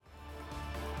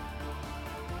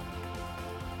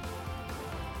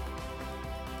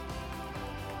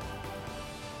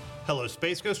Hello,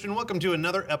 Space Coast, and welcome to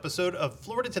another episode of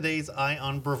Florida Today's Eye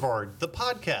on Brevard, the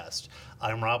podcast.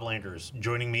 I'm Rob Landers.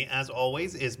 Joining me, as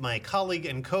always, is my colleague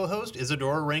and co-host,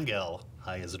 Isadora Rangel.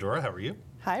 Hi, Isadora. How are you?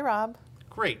 Hi, Rob.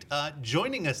 Great.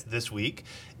 Joining us this week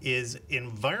is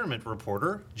environment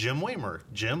reporter Jim Waymer.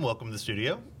 Jim, welcome to the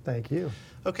studio. Thank you.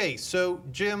 Okay, so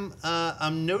Jim,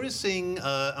 I'm noticing,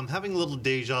 I'm having a little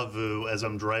deja vu as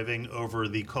I'm driving over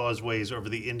the causeways over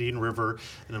the Indian River,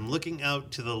 and I'm looking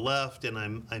out to the left, and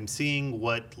I'm seeing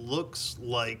what looks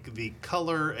like the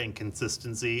color and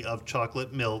consistency of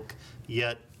chocolate milk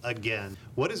yet again.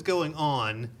 What is going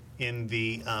on in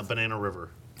the Banana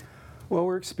River? Well,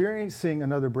 we're experiencing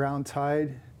another brown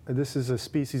tide. This is a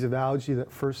species of algae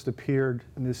that first appeared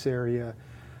in this area.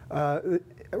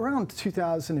 Around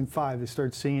 2005, they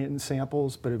started seeing it in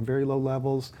samples, but at very low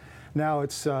levels. Now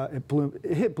it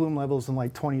hit bloom levels in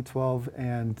like 2012,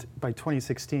 and by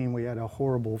 2016, we had a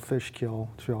horrible fish kill,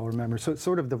 which you all remember. So it's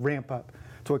sort of the ramp up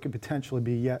to what could potentially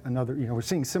be yet another, we're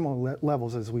seeing similar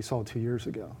levels as we saw 2 years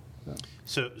ago.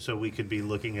 So we could be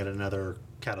looking at another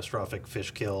catastrophic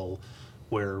fish kill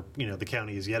where, the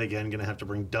county is yet again going to have to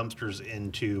bring dumpsters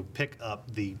in to pick up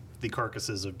the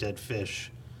carcasses of dead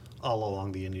fish all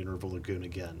along the Indian River Lagoon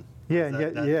again.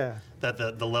 Yeah, That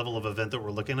the level of event that we're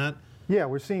looking at? Yeah,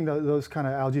 we're seeing those kind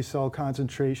of algae cell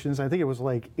concentrations. I think it was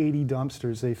like 80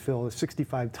 dumpsters they filled,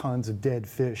 65 tons of dead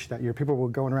fish that year. People were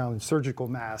going around in surgical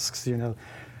masks, Right,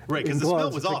 because the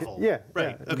smell was awful. Yeah.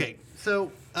 Right, yeah. okay.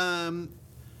 So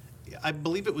I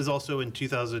believe it was also in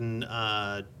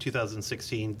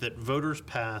 2016 that voters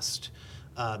passed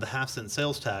the half-cent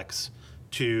sales tax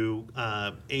to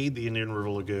aid the Indian River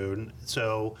Lagoon.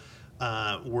 So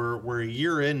we're a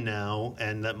year in now,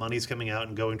 and that money's coming out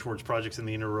and going towards projects in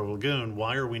the Indian River Lagoon.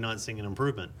 Why are we not seeing an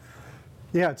improvement?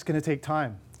 Yeah, it's going to take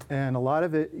time. And a lot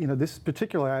of it, this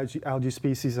particular algae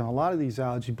species and a lot of these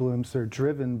algae blooms, they're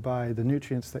driven by the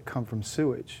nutrients that come from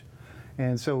sewage.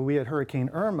 And so we had Hurricane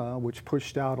Irma, which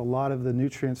pushed out a lot of the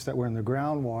nutrients that were in the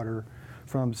groundwater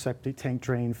from septic tank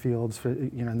drain fields,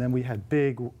 and then we had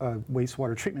big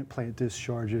wastewater treatment plant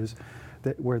discharges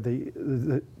where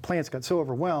the plants got so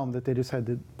overwhelmed that they just had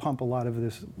to pump a lot of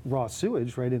this raw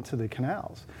sewage right into the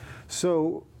canals.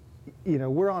 So,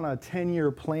 we're on a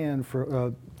 10-year plan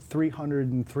for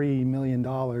 $303 million,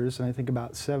 and I think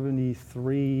about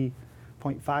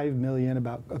 73.5 million,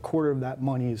 about a quarter of that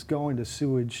money is going to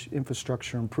sewage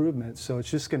infrastructure improvements. So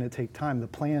it's just going to take time. The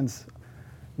plans,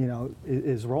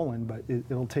 is rolling, but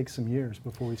it'll take some years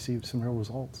before we see some real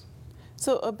results.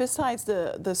 So besides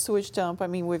the sewage dump,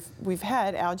 we've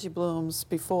had algae blooms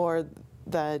before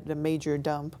the major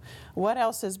dump. What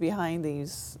else is behind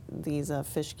these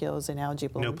fish kills and algae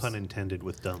blooms? No pun intended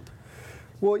with dump.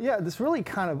 Well, yeah, this really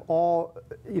kind of all,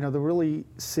 the really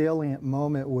salient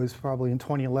moment was probably in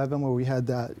 2011 where we had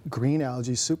that green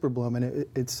algae super bloom, and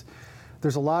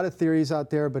there's a lot of theories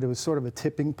out there, but it was sort of a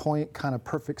tipping point, kind of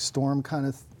perfect storm kind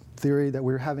of theory that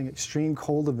we were having extreme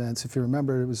cold events. If you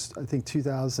remember, it was, I think,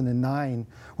 2009,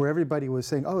 where everybody was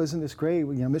saying, oh, isn't this great?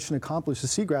 Mission accomplished. The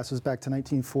seagrass was back to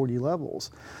 1940 levels.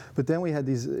 But then we had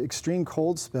these extreme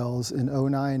cold spells in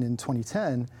 2009 and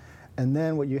 2010. And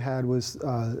then what you had was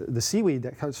the seaweed,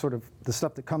 that sort of the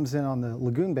stuff that comes in on the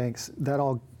lagoon banks, that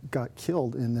all got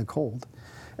killed in the cold.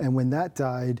 And when that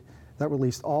died, that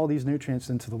released all these nutrients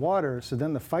into the water. So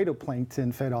then the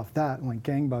phytoplankton fed off that and went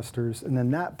gangbusters, and then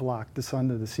that blocked the sun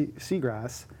to the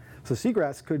seagrass. So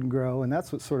seagrass couldn't grow, and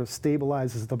that's what sort of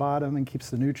stabilizes the bottom and keeps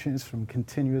the nutrients from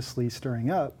continuously stirring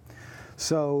up.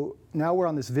 So now we're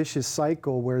on this vicious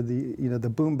cycle where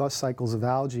the boom bust cycles of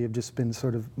algae have just been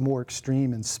sort of more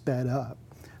extreme and sped up.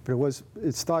 But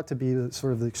it's thought to be the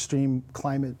sort of the extreme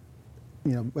climate,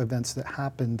 events that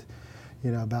happened,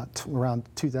 about around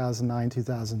 2009,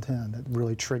 2010 that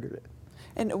really triggered it.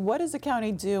 And what is the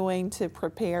county doing to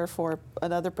prepare for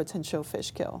another potential fish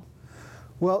kill?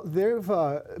 Well, they've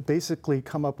basically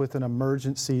come up with an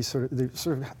emergency they've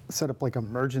sort of set up like an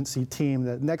emergency team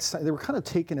that next time, they were kind of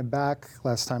taken aback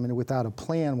last time and without a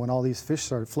plan when all these fish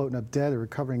started floating up dead. They were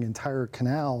covering entire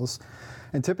canals.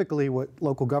 And typically what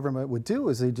local government would do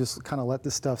is they just kind of let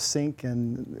this stuff sink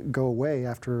and go away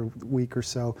after a week or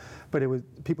so. But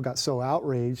people got so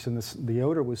outraged and the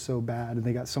odor was so bad and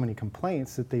they got so many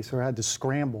complaints that they sort of had to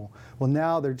scramble. Well,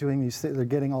 now they're doing they're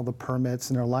getting all the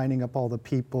permits and they're lining up all the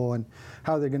people and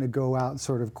how they're going to go out and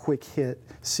sort of quick hit,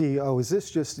 see, is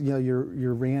this just,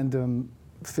 your random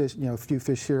fish, a few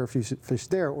fish here, a few fish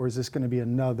there, or is this going to be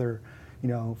another,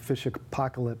 fish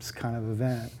apocalypse kind of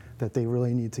event that they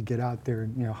really need to get out there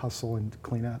and hustle and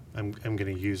clean up. I'm going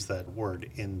to use that word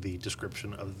in the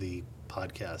description of the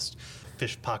podcast.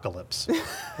 Fishpocalypse.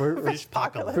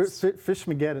 Fishpocalypse.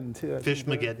 Fishmageddon too.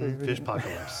 Fishmageddon.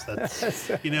 Fishpocalypse. That's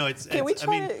Can we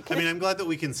try I mean, I'm glad that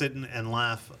we can sit and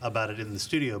laugh about it in the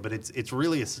studio, but it's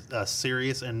really a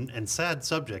serious and sad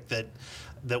subject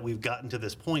that we've gotten to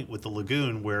this point with the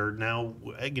lagoon, where now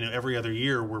every other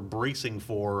year we're bracing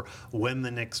for when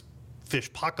the next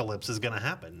fishpocalypse is going to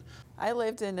happen. I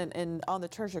lived on the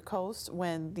Treasure Coast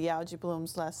when the algae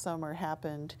blooms last summer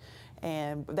happened,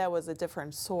 and that was a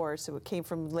different source. It came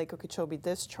from Lake Okeechobee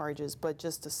discharges, but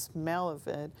just the smell of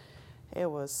it,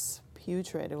 it was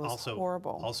putrid. It was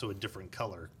horrible. Also a different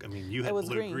color. I mean, you had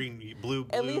blue.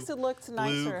 At least it looked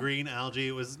nicer. Blue, green algae.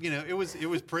 It was, it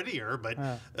was prettier, but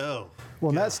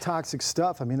Well, that's toxic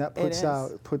stuff. I mean, that puts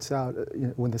out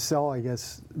when the cell, I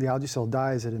guess, the algae cell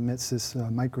dies, it emits this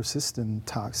microcystin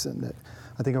toxin that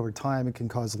I think over time it can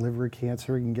cause liver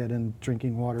cancer. It can get in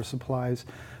drinking water supplies.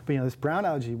 But this brown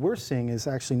algae we're seeing is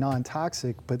actually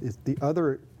non-toxic, but the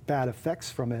other bad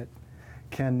effects from it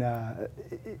can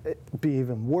be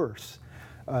even worse.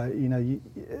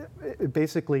 It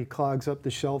basically clogs up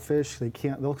the shellfish.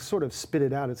 They'll sort of spit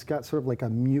it out. It's got sort of like a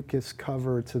mucus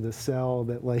cover to the cell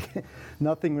that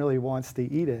nothing really wants to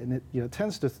eat it. And it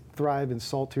tends to thrive in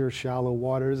saltier, shallow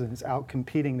waters, and it's out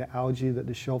competing the algae that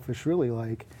the shellfish really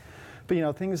like.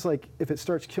 But things like if it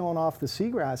starts killing off the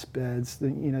seagrass beds,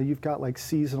 then you've got like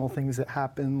seasonal things that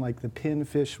happen, like the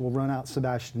pinfish will run out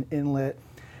Sebastian Inlet,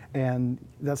 and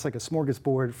that's like a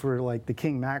smorgasbord for like the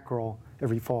king mackerel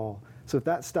every fall. So if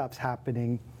that stops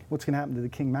happening, what's going to happen to the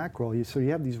king mackerel? So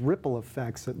you have these ripple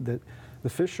effects that the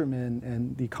fishermen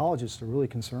and the ecologists are really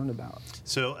concerned about.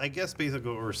 So I guess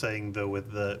basically what we're saying though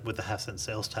with the half-cent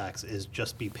sales tax is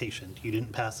just be patient. You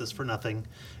didn't pass this for nothing.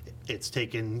 It's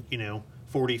taken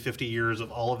 40, 50 years of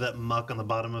all of that muck on the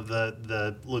bottom of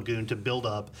the lagoon to build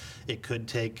up. It could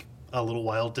take a little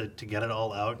while to get it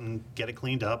all out and get it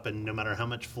cleaned up, and no matter how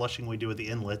much flushing we do at the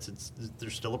inlets,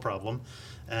 there's still a problem.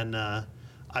 And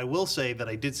I will say that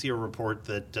I did see a report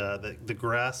that the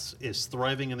grass is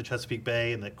thriving in the Chesapeake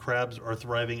Bay and that crabs are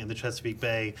thriving in the Chesapeake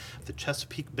Bay. The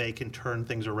Chesapeake Bay can turn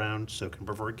things around, so can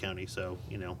Brevard County. So,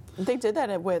 They did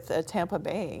that with Tampa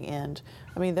Bay, and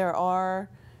I mean, there are,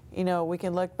 we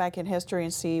can look back in history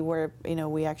and see where,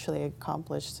 we actually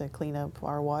accomplished to clean up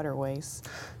our waterways.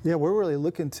 Yeah, we're really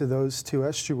looking to those two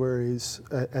estuaries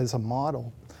as a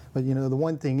model. But the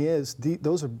one thing is,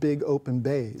 those are big open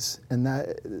bays, and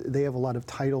that they have a lot of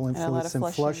tidal influence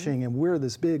and flushing. And we're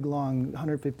this big, long,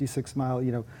 156-mile,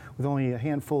 with only a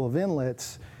handful of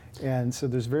inlets, and so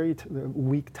there's very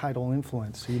weak tidal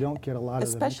influence. So you don't get a lot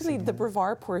especially of the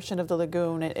Brevard portion of the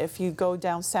lagoon. If you go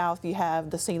down south, you have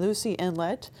the St. Lucie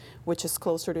Inlet, which is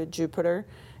closer to Jupiter.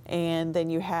 And then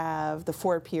you have the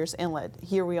Fort Pierce Inlet.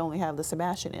 Here we only have the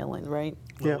Sebastian Inlet, right?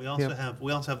 Well,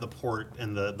 we also have the port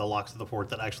and the locks of the port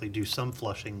that actually do some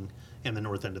flushing in the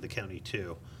north end of the county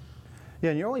too. Yeah,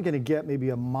 and you're only going to get maybe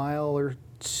a mile or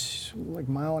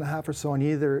mile and a half or so on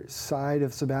either side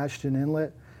of Sebastian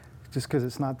Inlet, just because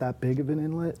it's not that big of an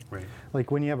inlet. Right.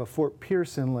 Like when you have a Fort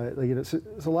Pierce Inlet, so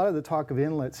a lot of the talk of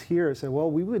inlets here say,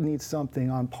 well, we would need something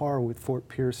on par with Fort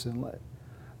Pierce Inlet.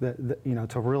 That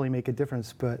to really make a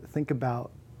difference. But think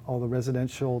about all the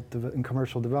residential and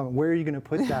commercial development. Where are you going to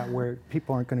put that where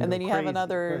people aren't going to go crazy? And then you have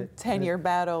another 10-year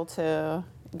battle to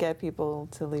get people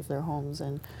to leave their homes.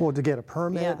 Well, to get a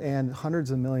permit and hundreds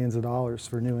of millions of dollars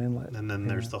for new inlet. And then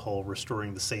there's the whole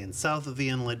restoring the sand south of the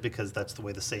inlet because that's the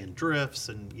way the sand drifts.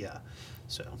 And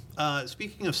so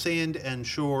speaking of sand and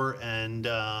shore and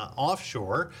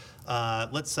offshore,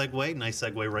 let's nice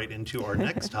segue right into our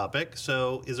next topic.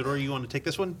 So Isadora, you want to take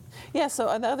this one? Yeah, so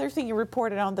another thing you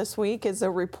reported on this week is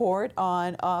a report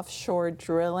on offshore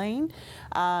drilling.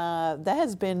 That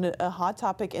has been a hot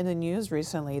topic in the news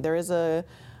recently. There is the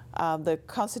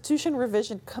Constitution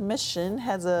Revision Commission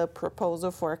has a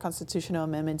proposal for a constitutional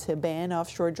amendment to ban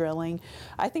offshore drilling.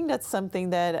 I think that's something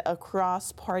that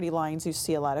across party lines you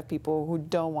see a lot of people who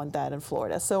don't want that in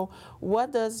Florida. So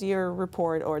what does your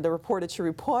report or the report that you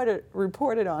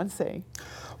reported on say?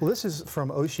 Well, this is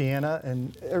from Oceana,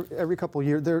 and every couple of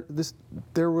years,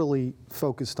 they're really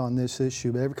focused on this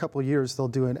issue. But every couple of years, they'll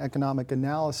do an economic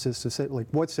analysis to say, like,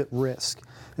 what's at risk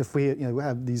if we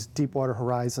have these deep water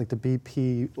horizons, like the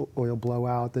BP oil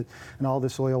blowout, and all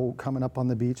this oil coming up on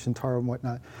the beach and tar and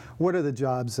whatnot. What are the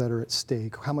jobs that are at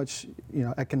stake? How much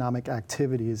economic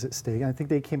activity is at stake? And I think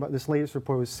they came up. This latest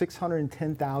report was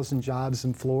 610,000 jobs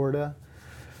in Florida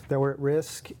that were at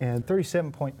risk, and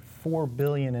 37.4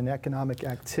 billion in economic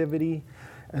activity.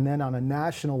 And then on a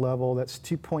national level, that's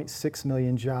 2.6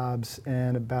 million jobs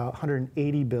and about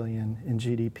 180 billion in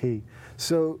GDP.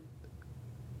 So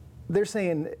they're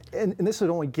saying, and this would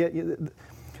only get you,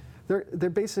 they're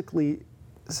basically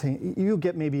saying you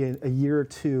get maybe a year or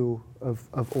two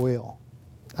of oil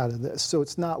out of this. So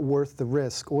it's not worth the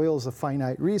risk. Oil is a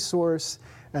finite resource,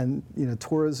 and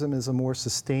tourism is a more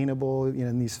sustainable,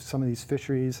 in some of these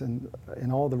fisheries and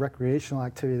all the recreational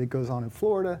activity that goes on in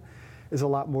Florida is a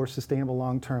lot more sustainable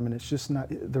long term, and it's just not,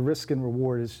 the risk and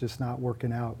reward is just not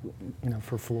working out,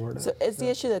 for Florida. So is the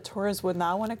issue that tourists would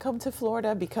not want to come to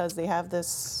Florida because they have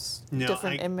this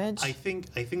different image? I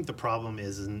think the problem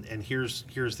is, and here's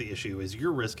the issue, is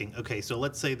you're risking, okay, so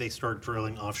let's say they start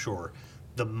drilling offshore.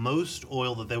 The most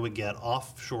oil that they would get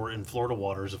offshore in Florida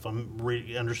waters, if I'm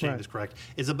understanding this correct,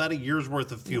 is about a year's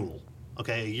worth of fuel,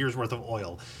 okay, a year's worth of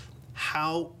oil.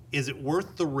 How is it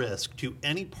worth the risk to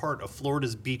any part of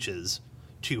Florida's beaches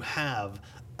to have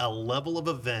a level of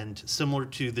event similar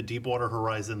to the Deepwater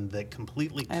Horizon that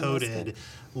completely coated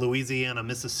Louisiana,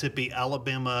 Mississippi,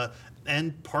 Alabama,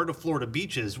 and part of Florida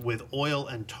beaches with oil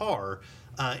and tar?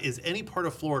 Is any part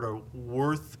of Florida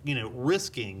worth,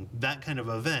 risking that kind of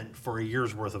event for a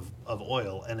year's worth of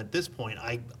oil? And at this point,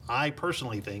 I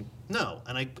personally think no.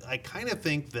 And I kind of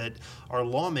think that our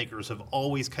lawmakers have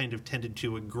always kind of tended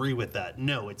to agree with that.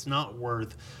 No, it's not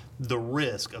worth the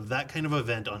risk of that kind of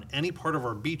event on any part of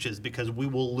our beaches because we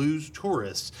will lose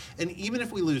tourists. And even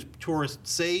if we lose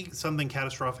tourists, say something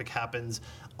catastrophic happens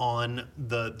on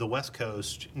the West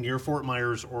Coast near Fort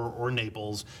Myers or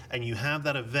Naples, and you have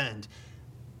that event,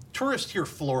 tourists hear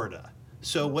Florida.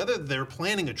 So whether they're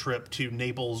planning a trip to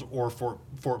Naples or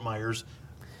Fort Myers,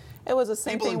 it was the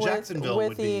same people thing in Jacksonville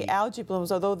with the algae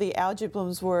blooms. Although the algae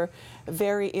blooms were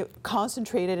very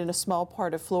concentrated in a small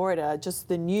part of Florida, just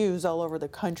the news all over the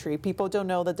country. People don't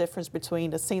know the difference between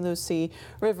the St. Lucie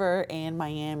River and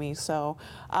Miami. So,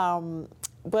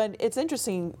 but it's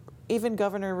interesting. Even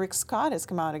Governor Rick Scott has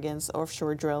come out against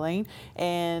offshore drilling,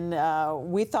 and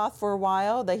we thought for a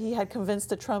while that he had convinced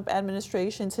the Trump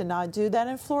administration to not do that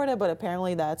in Florida, but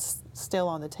apparently that's still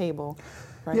on the table.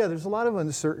 Right? Yeah, there's a lot of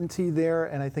uncertainty there,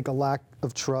 and I think a lack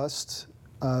of trust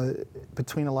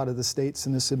between a lot of the states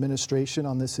and this administration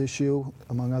on this issue,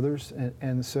 among others.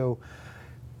 And so,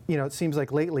 it seems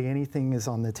like lately anything is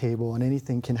on the table and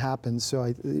anything can happen.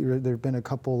 So there have been a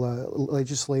couple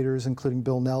legislators, including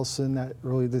Bill Nelson, that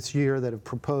earlier this year that have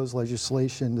proposed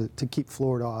legislation to keep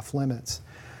Florida off limits.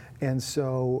 And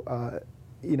so,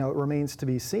 it remains to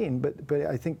be seen. But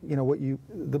I think,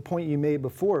 the point you made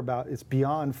before about it's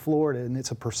beyond Florida and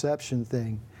it's a perception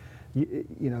thing.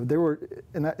 There were,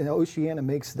 and Oceana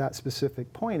makes that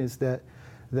specific point, is that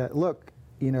look,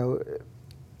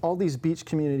 all these beach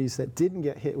communities that didn't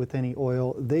get hit with any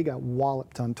oil, they got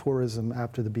walloped on tourism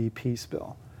after the BP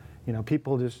spill.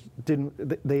 People just didn't,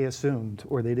 they assumed,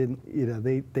 or they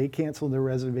didn't, they canceled their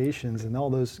reservations, and all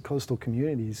those coastal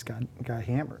communities got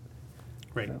hammered.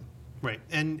 Right, right.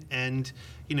 And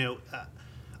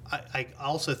I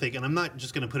also think, and I'm not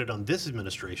just going to put it on this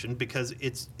administration, because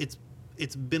it's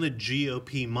been a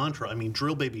GOP mantra. I mean,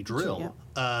 drill, baby, drill.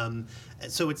 Yeah.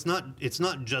 So it's not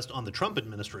just on the Trump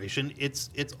administration. It's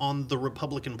on the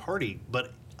Republican Party.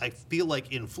 But I feel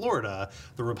like in Florida,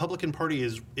 the Republican Party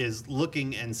is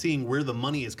looking and seeing where the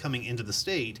money is coming into the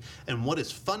state and what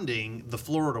is funding the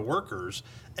Florida workers.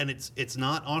 And it's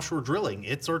not offshore drilling.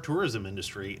 It's our tourism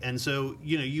industry. And so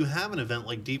you have an event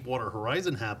like Deepwater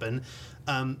Horizon happen.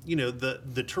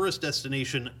 The tourist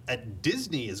destination at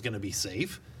Disney is going to be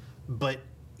safe. But,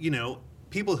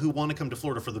 people who want to come to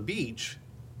Florida for the beach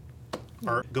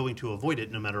are going to avoid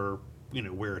it no matter,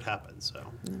 where it happens. So,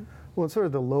 well, it's sort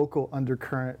of the local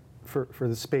undercurrent for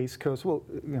the Space Coast. Well,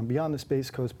 beyond the Space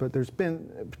Coast, but there's been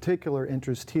a particular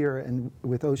interest here, and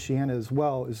with Oceana as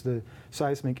well, is the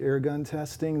seismic air gun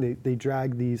testing. They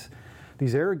drag these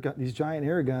giant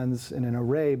air guns in an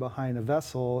array behind a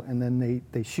vessel, and then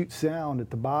they shoot sound at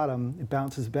the bottom. It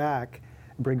bounces back.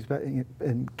 Brings back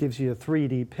and gives you a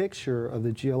 3D picture of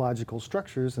the geological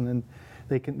structures, and then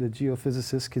the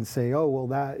geophysicists can say, oh, well,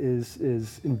 that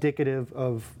is indicative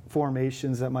of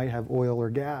formations that might have oil or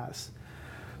gas.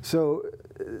 So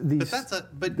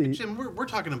Jim, we're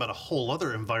talking about a whole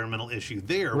other environmental issue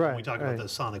there when we talk about the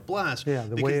sonic blast. Yeah,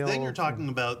 the because whale, then you're talking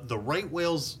about the right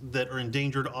whales that are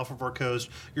endangered off of our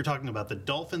coast. You're talking about the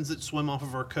dolphins that swim off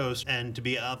of our coast, and to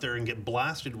be out there and get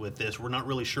blasted with this, we're not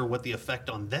really sure what the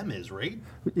effect on them is, right?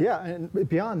 Yeah, and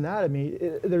beyond that, I mean,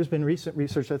 there's been recent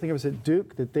research. I think it was at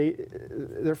Duke that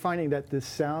they're finding that these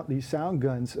sound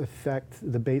guns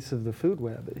affect the base of the food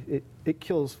web. It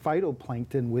kills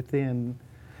phytoplankton within.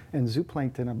 And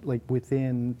zooplankton, like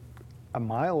within a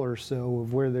mile or so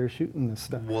of where they're shooting this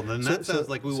stuff. Well, then that sounds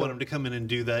like we want them to come in and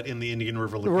do that in the Indian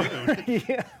River Lagoon.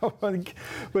 Yeah,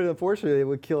 but unfortunately, it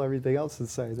would kill everything else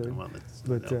inside there. Well,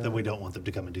 then we don't want them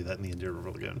to come and do that in the Indian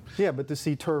River Lagoon. Yeah, but the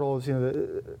sea turtles,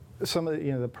 some of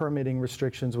the permitting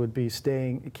restrictions would be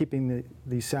keeping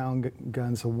these sound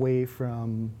guns away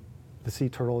from the sea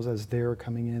turtles as they're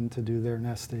coming in to do their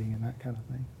nesting and that kind of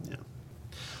thing. Yeah.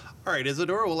 All right,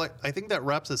 Isadora, well, I think that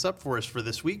wraps us up for us for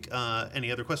this week.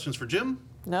 Any other questions for Jim?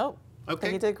 Nope. I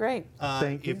Okay. think you did great.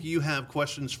 Thank you. If you have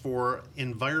questions for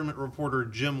environment reporter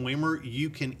Jim Waymer, you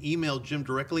can email Jim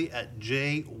directly at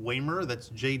jwaymer, that's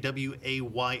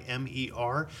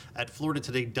JWAYMER, at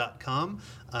floridatoday.com.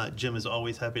 Jim is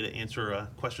always happy to answer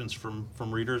questions from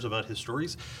readers about his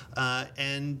stories.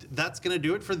 And that's going to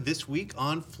do it for this week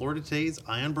on Florida Today's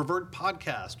Eye on Brevard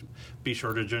podcast. Be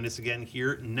sure to join us again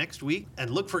here next week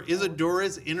and look for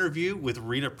Isadora's interview with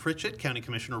Rita Pritchett, County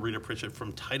Commissioner Rita Pritchett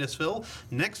from Titusville,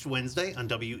 next Wednesday on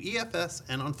WEFS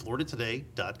and on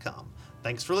floridatoday.com.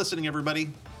 Thanks for listening,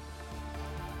 everybody.